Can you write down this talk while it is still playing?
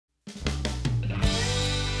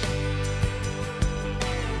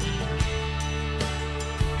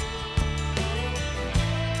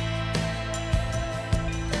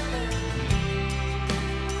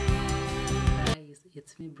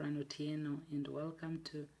Otieno, and welcome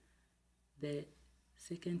to the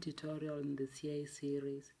second tutorial in the CI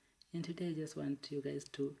series. And today I just want you guys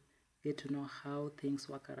to get to know how things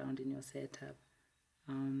work around in your setup.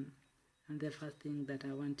 And the first thing that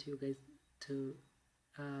I want you guys to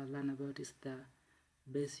learn about is the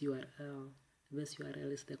base URL. The base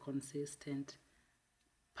URL is the consistent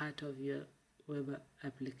part of your web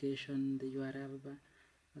application, the URL bar.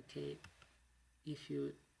 Okay, if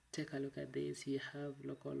you take a look at this, you have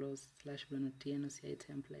localhost /Otieno CI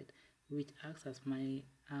template, which acts as my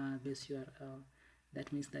base URL.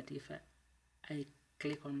 That means that if I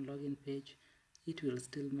click on login page, it will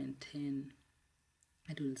still maintain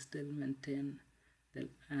the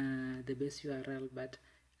base URL, but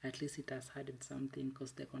at least it has added something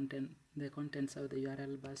because the contents of the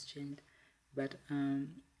URL bars changed. But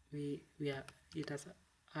it has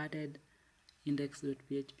added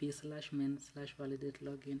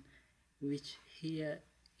index.php/main/validate-login, which here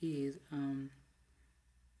is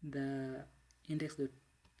the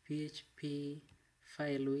index.php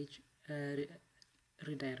file, which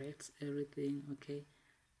redirects everything. Okay,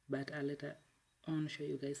 but I'll later on show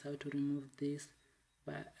you guys how to remove this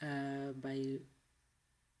by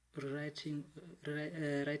writing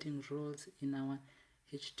rules in our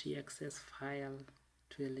htaccess file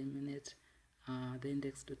to eliminate the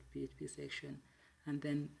index.php section. And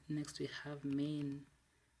then next we have main,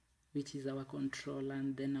 which is our controller,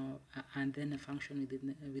 and then a function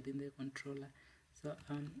within the controller. So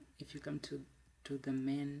if you come to the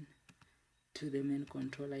main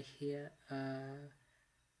controller here,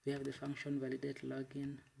 we have the function validate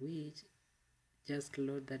login, which just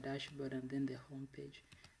load the dashboard and then the home page.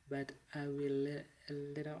 But I will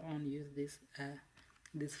later on use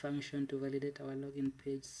this function to validate our login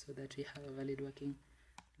page so that we have a valid working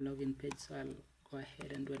login page. So I'll go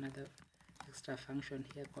ahead and do another extra function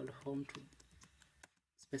here called home, to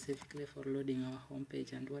specifically for loading our home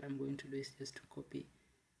page. And what I'm going to do is just to copy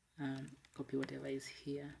whatever is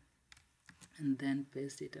here and then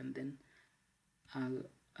paste it, and then I'll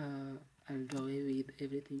do away with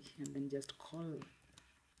everything here and then just call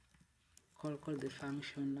the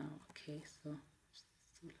function now. Okay, so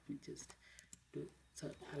let me just do.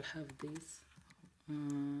 So I'll have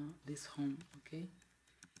this home. Okay,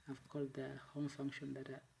 I've called the home function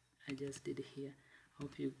that I just did here.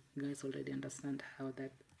 Hope you guys already understand how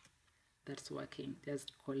that's working.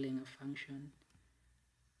 Just calling a function,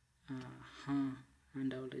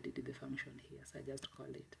 and I already did the function here, so I just call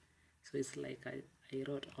it. So it's like I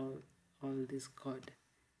wrote all this code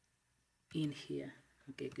in here.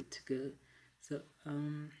 Okay, good to go. So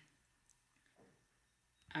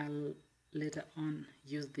I'll later on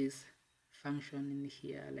use this function in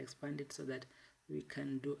here. I'll expand it so that we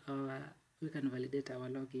can validate our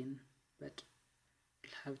login, but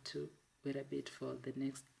we'll have to wait a bit for the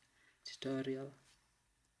next tutorial.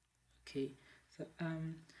 Okay, so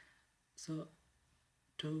so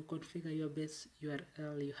to configure your base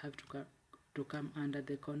URL, you have to come under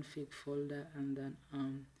the config folder and then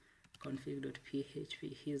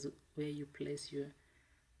config.php. Here's where you place your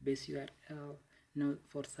base URL. Now,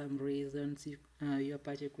 for some reasons, your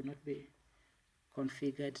Apache could not be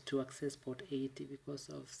configured to access port 80 because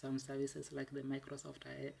of some services like the Microsoft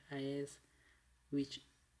IS, which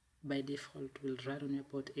by default will run on your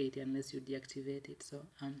port 80 unless you deactivate it. So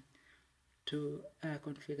to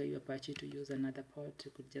configure your Apache to use another port,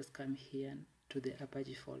 you could just come here to the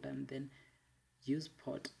Apache folder and then use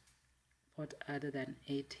port other than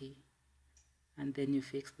 80, and then you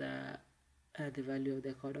fix the value of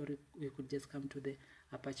the code. Or you could just come to the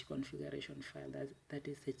Apache configuration file, that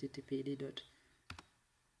is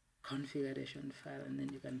httpd.configuration file, and then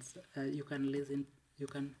you can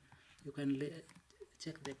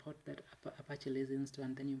check the port that Apache listens to,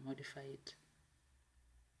 and then you modify it.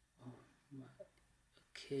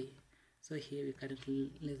 Okay, so here we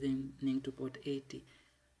currently listening to port 80.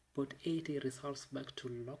 Port 80 resolves back to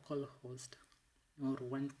localhost or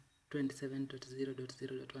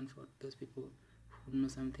 127.0.0.1 for those people who know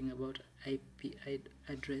something about IP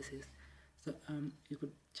addresses. So you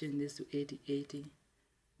could change this to 8080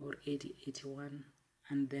 or 8081,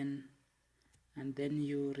 and then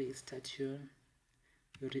you restart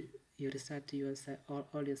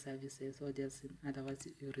all your services, or just in other words,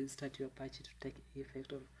 you restart your Apache to take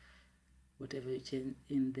effect of whatever you change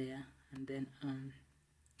in there.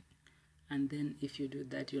 And then if you do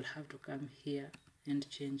that, you'll have to come here and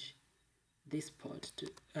change this port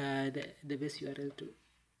to the base URL to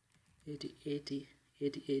 8080,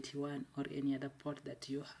 8081, or any other port that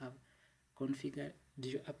you have configured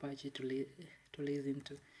your Apache to listen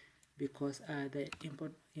to, because the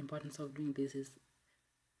importance of doing this is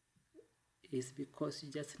is because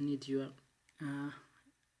you just need your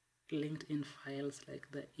linked in files like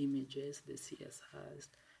the images, the CSRs,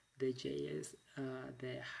 the JS,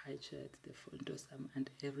 the highcharts, the Fontosum, and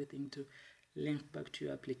everything to link back to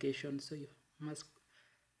your application. So you must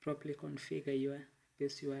properly configure your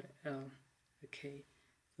base URL. Okay,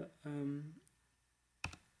 so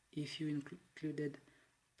if you included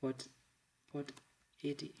port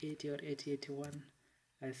 8080 or 8081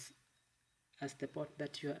 as the port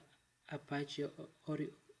that your Apache or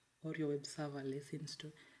your web server listens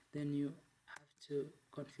to, then you have to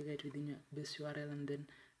configure it within your base URL, and then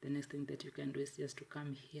the next thing that you can do is just to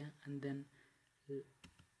come here and then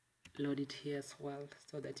load it here as well,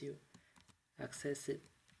 so that you access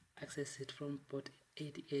it from port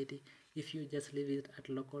 8080. If you just leave it at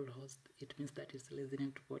localhost, it means that it's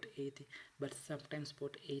listening to port 80, but sometimes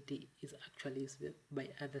port 80 is actually used by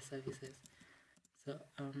other services. So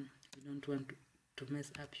you don't want to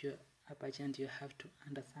mess up your Apache, and you have to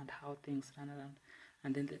understand how things run around.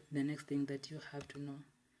 And then the next thing that you have to know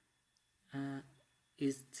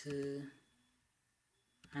is to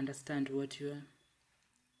understand what your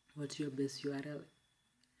base URL.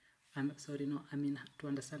 To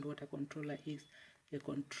understand what a controller is. A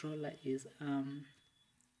controller is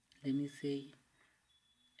let me say,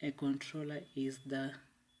 a controller is the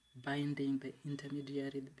binding, the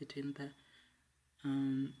intermediary between the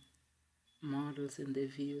models and the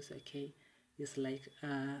views. Okay, it's like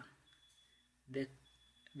the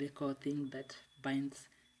core thing that binds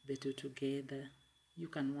the two together. You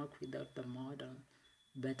can work without the model,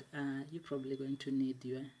 but you're probably going to need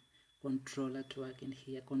your controller to work in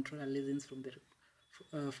here. Controller listens from the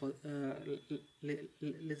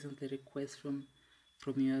listens the request from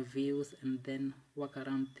your views, and then work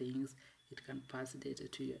around things. It can pass data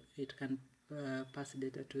to you. It can pass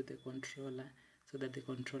data to the controller, so that the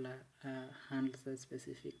controller handles the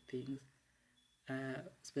specific things,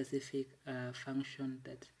 specific function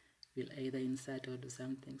that will either insert or do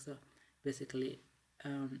something. So basically,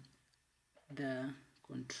 the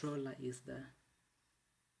controller is the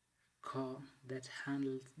core that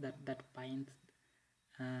handles that binds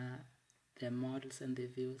the models and the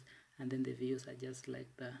views, and then the views are just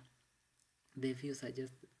like the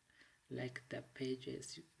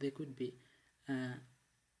pages. They could be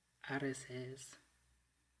RSS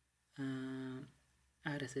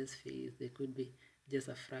feeds. They could be just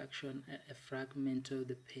a fraction, a fragment of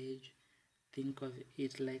the page. Think of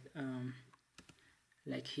it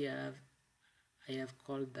like here I have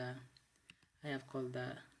called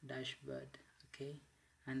the dashboard, okay,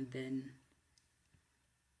 and then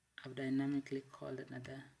I've dynamically called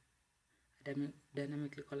another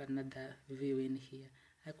view in here.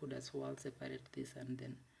 I could as well separate this and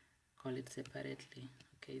then call it separately.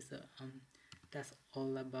 Okay, so that's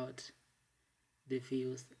all about the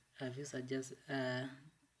views. Views are just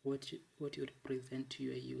what you represent to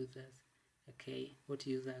your users. Okay, what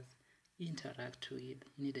users interact with. You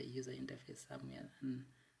need a user interface somewhere, and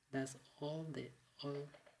that's all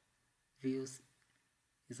views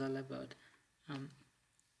is all about.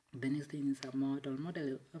 The next thing is a model.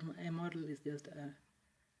 A model is just a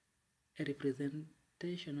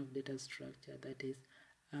representation of data structure. That is,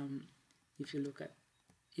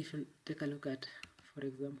 if you take a look at, for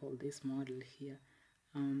example, this model here,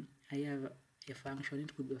 I have a function.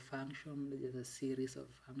 It could be a function, just a series of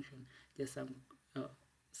functions, just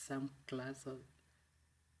some class of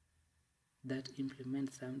that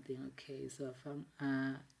implements something. Okay, so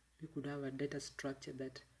you could have a data structure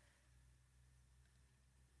that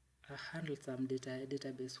handle some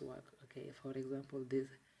database work. Okay, for example,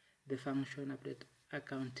 the function update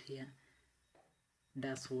account here.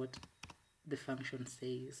 That's what the function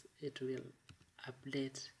says. It will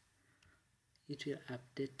update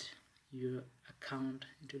your account.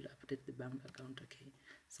 It will update the bank account. Okay,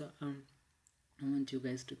 so I want you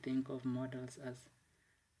guys to think of models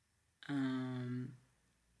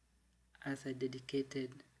as a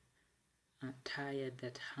dedicated tier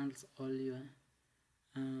that handles all your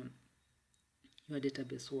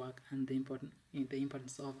database work. And the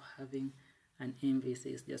importance of having an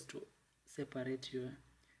MVC is just to separate your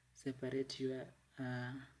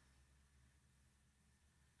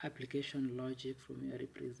application logic from your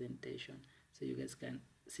representation. So you guys can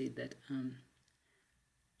see that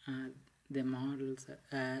the models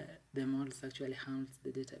actually handles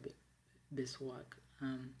the database work.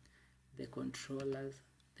 The controllers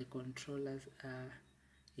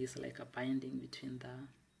is like a binding between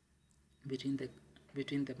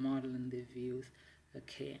the model and the views.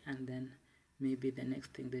 Okay, and then maybe the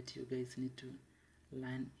next thing that you guys need to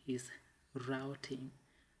learn is routing,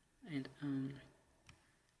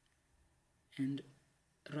 and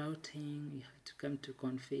routing, you have to come to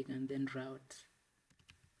config and then route.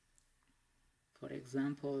 For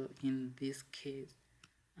example, in this case,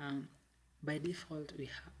 by default we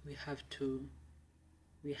have two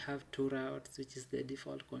routes, which is the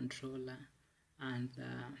default controller and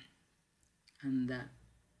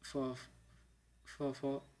for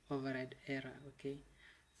override error. Okay,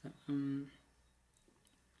 so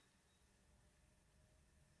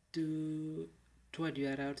to add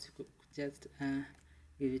your routes, you could just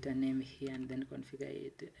give it a name here and then configure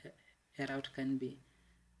it. A route can be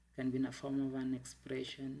in a form of an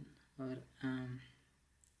expression or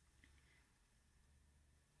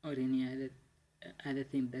any other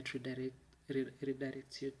thing that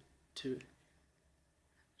redirects you to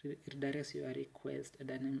redirects your request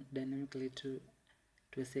dynamically to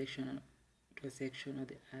a section or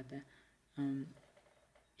the other.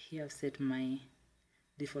 Here I've set my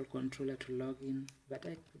default controller to login, but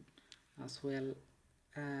I could as well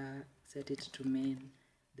set it to main,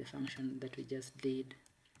 the function that we just did,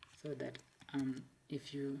 so that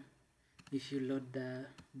if you load the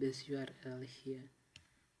base URL here,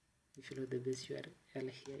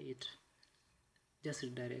 it just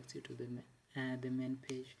redirects you to the main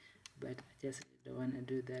page. But I just don't want to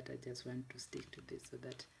do that. I just want to stick to this, so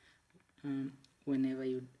that whenever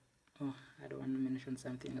you I don't want to mention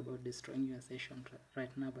something about destroying your session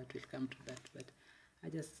right now, but we'll come to that. But I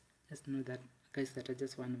just know that, guys, that I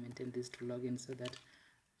just want to maintain this to login, so that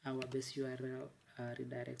our base URL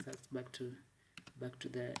redirects us back to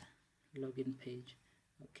the login page.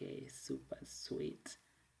 Okay, super sweet.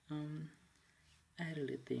 I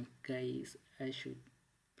really think, guys, I should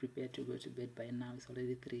prepare to go to bed by now. It's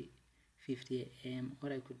already 3:50 a.m.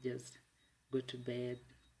 or I could just go to bed,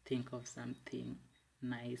 think of something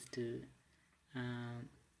nice to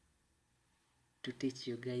teach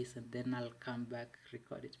you guys, and then I'll come back,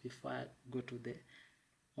 record it before I go to the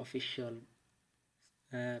official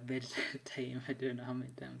bed time. I don't know how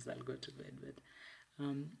many times I'll go to bed, but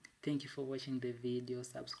thank you for watching the video.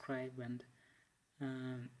 Subscribe, and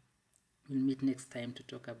we'll meet next time to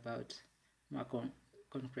talk about more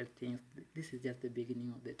concrete things. This is just the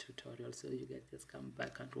beginning of the tutorial, so you guys just come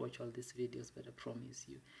back and watch all these videos, but I promise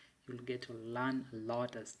you'll get to learn a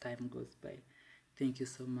lot as time goes by. Thank you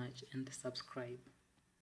so much, and subscribe.